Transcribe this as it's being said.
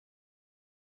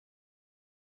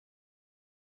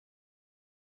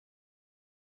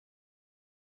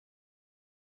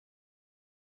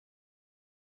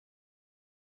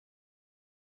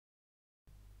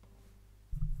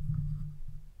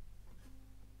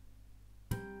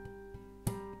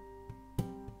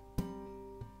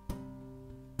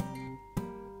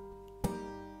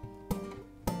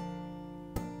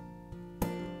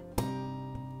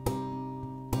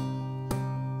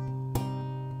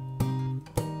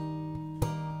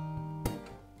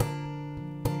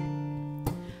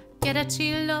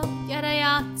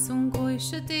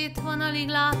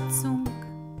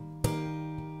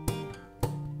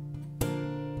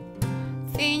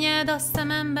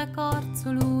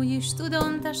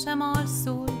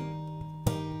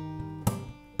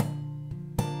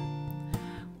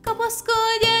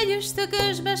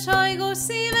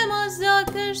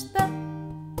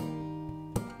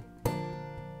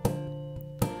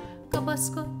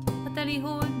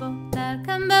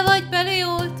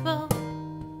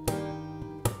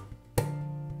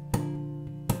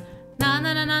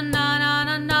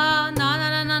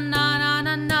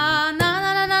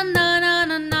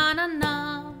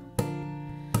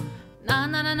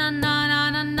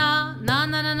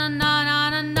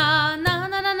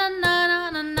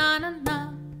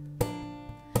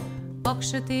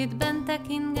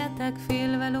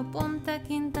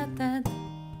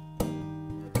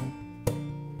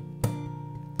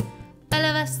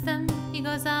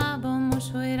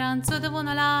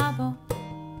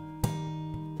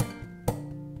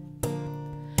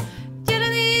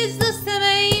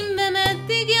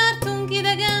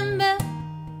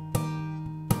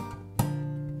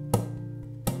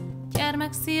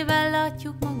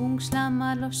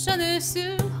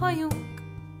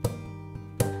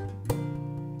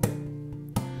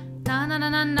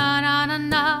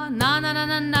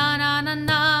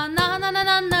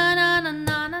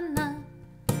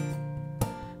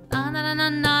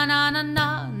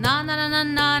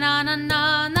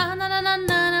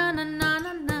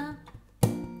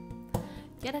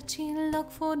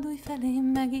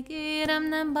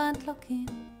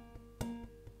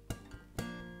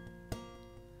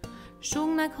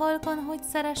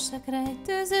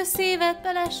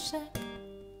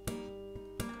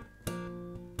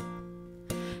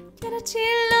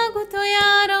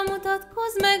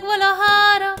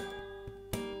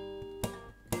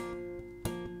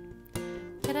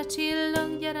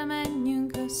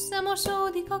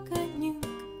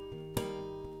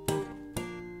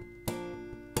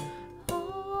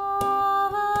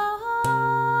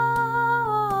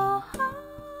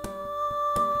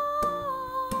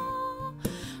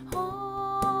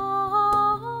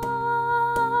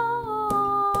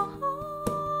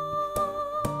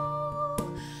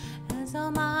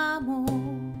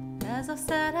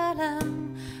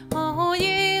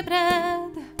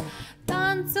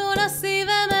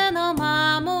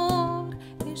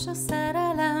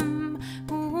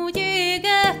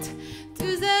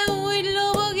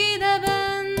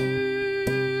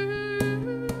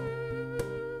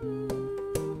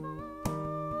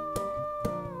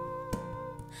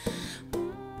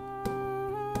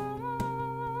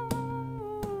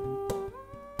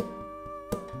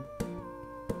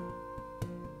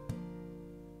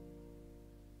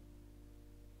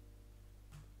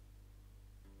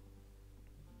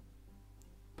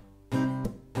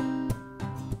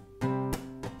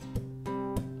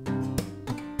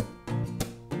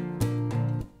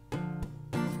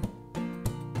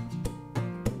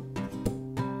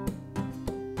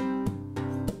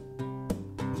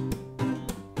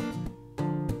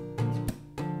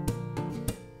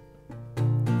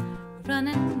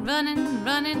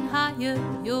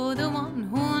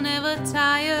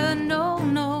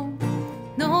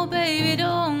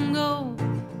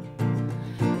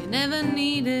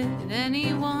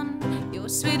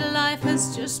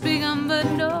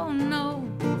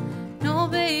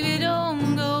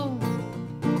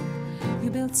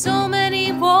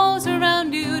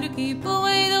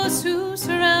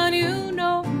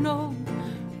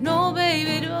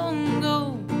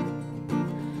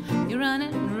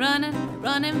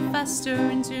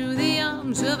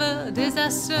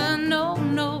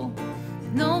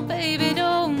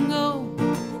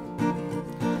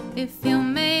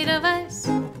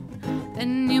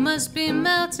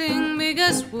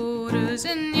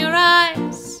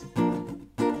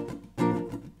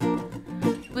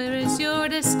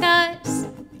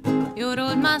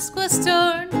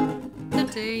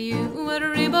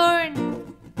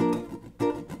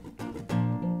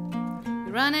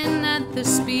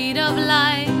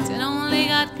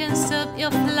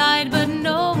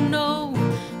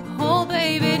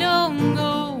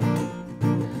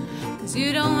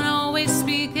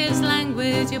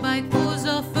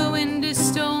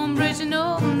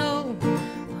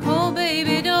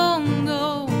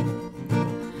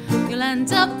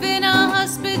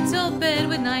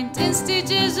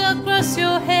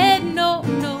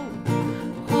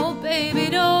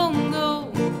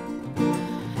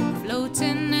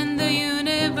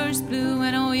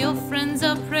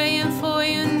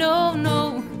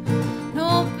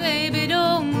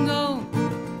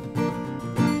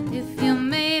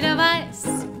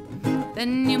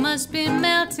then you must be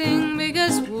melting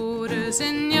because water's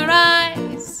in your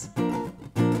eyes.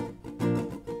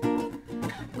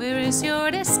 Where is your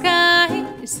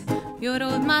disguise? Your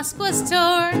old mask was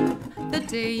torn the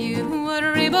day you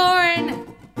were reborn.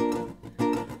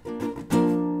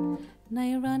 Now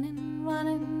you're running,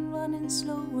 running, running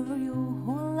slower. Your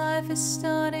whole life is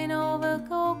starting over.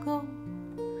 Go, go,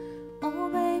 oh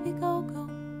baby, go, go.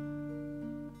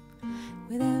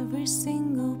 With every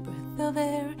single breath of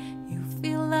air, you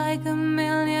feel like a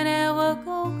millionaire. Well,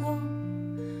 go, go,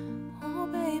 oh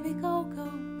baby, go, go.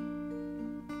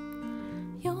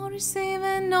 You're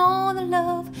receiving all the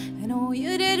love, and all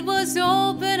you did was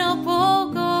open up.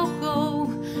 Oh, go, go,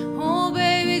 oh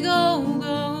baby, go,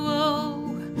 go.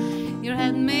 Your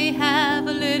head may have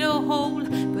a little hole,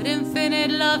 but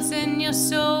infinite love's in your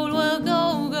soul. Well,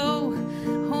 go, go,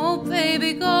 oh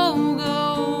baby, go,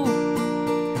 go.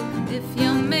 If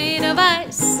you're made of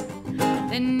ice,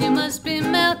 then you must be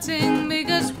melting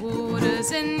because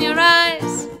water's in your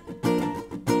eyes.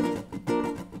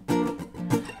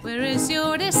 Where is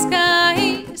your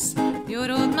disguise?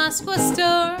 Your old mask was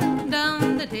torn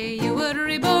down the day you were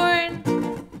reborn.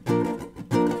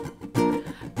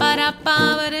 But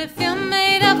if you're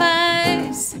made of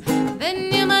ice,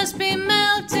 then you must be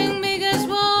melting because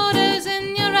water's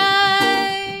in your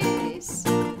eyes.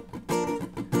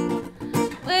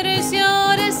 Where is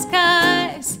your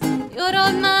disguise? Your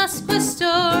old mask was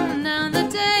torn down the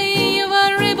day you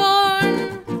were reborn.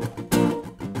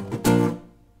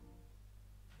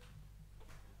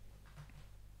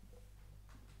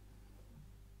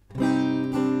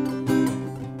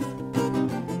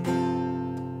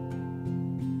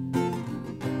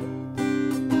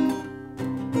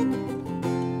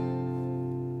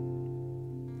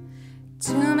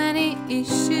 Too many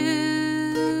issues.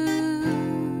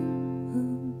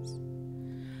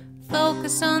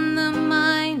 Focus on the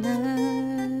minors.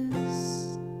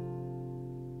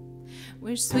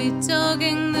 We're sweet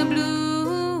talking the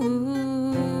blues,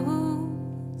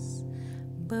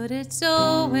 but it's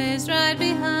always right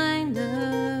behind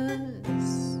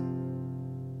us.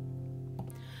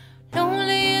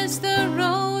 Lonely is the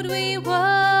road we walk,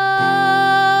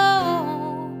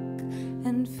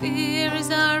 and fear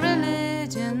is our religion.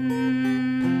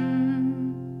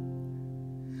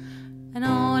 And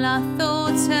all our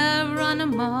thoughts have run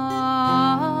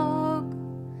amok.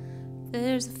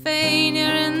 There's a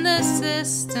failure in the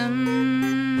system.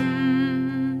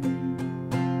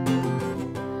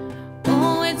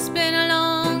 Oh, it's been a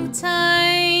long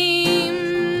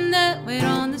time that we're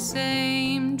on the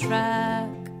same track.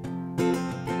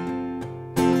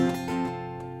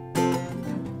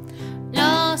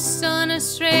 Lost on a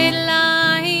straight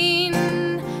line.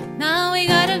 Now we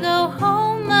gotta go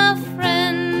home, my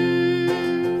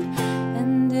friend,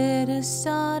 and it'll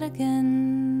start again.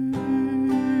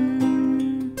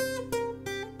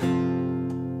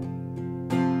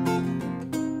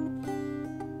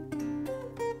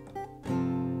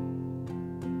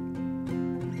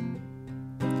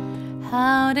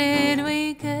 How did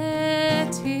we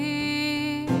get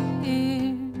here?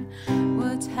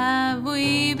 What have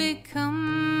we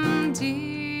become,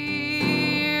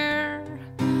 dear?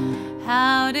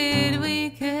 How did we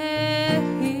get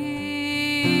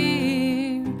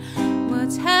here?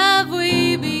 What have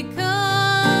we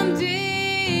become,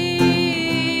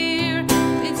 dear?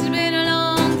 It's been a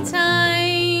long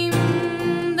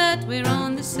time that we're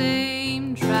on the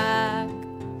same track.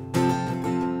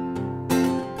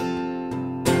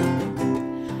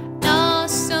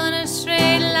 Lost on a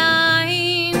straight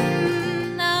line.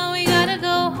 Now we gotta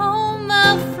go home,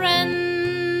 my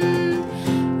friend,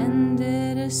 and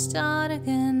it'll start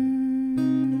again.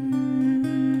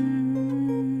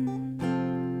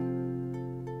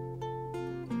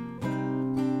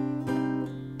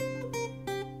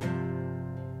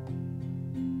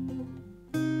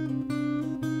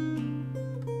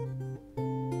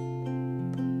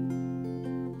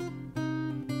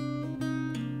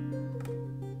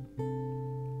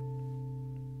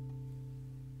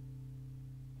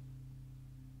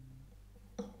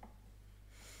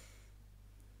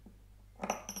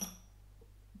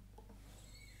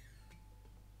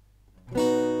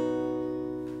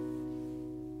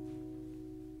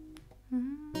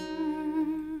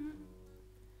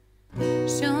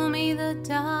 Show me the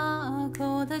dark,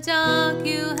 oh the dark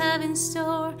you have in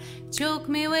store. Choke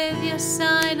me with your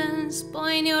silence,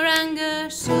 point your anger,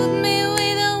 shoot me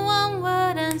with a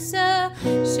one-word answer.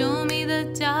 Show me the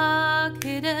dark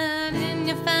hidden in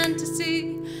your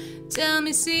fantasy. Tell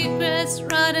me secrets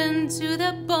rotten to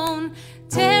the bone.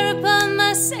 Tear upon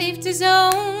my safety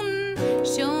zone.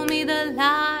 Show me the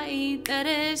light that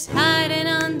is hiding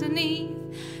underneath.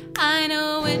 I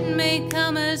know it may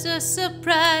come as a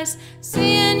surprise,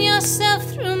 seeing yourself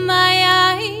through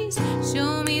my eyes.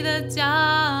 Show me the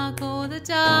dark, oh the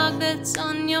dark that's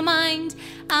on your mind.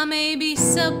 I may be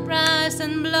surprised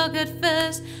and block at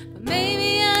first, but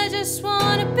maybe I just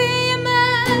wanna be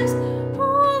immersed.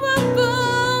 Ooh, ooh,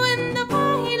 ooh, in the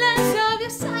violence of your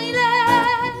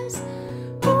silence.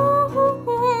 Ooh, ooh,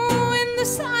 ooh, in the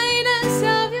silence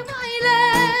of your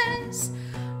violence.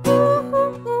 Ooh,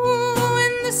 ooh, ooh,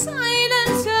 in the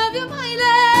silence of your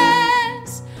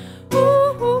violence. Ooh,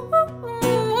 ooh,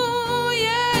 ooh,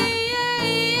 yeah,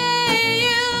 yeah,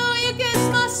 yeah. You kiss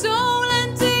my soul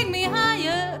and take me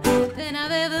higher than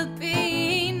I've ever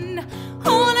been.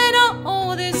 All in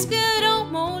all, this could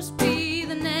almost be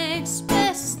the next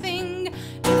best thing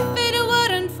if it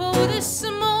weren't for this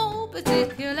small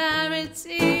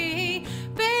particularity.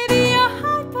 Baby, your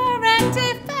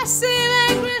hyperactive, passive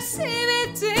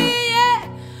aggressivity, yeah.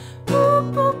 Ooh,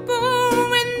 ooh,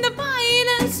 ooh, in the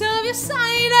violence of your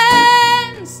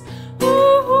silence. Ooh,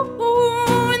 ooh,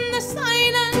 ooh, in the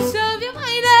silence of your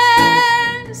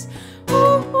violence.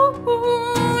 Ooh, ooh,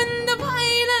 ooh, in the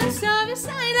violence of your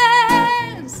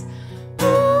silence. Ooh,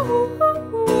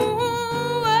 ooh,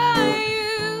 ooh, are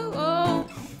you? Oh,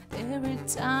 every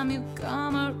time you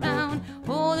come around,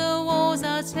 all the walls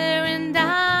are tearing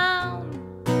down.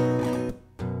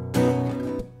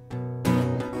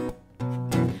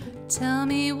 Tell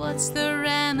me what's the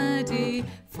remedy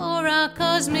for our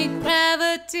cosmic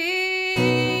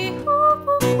gravity?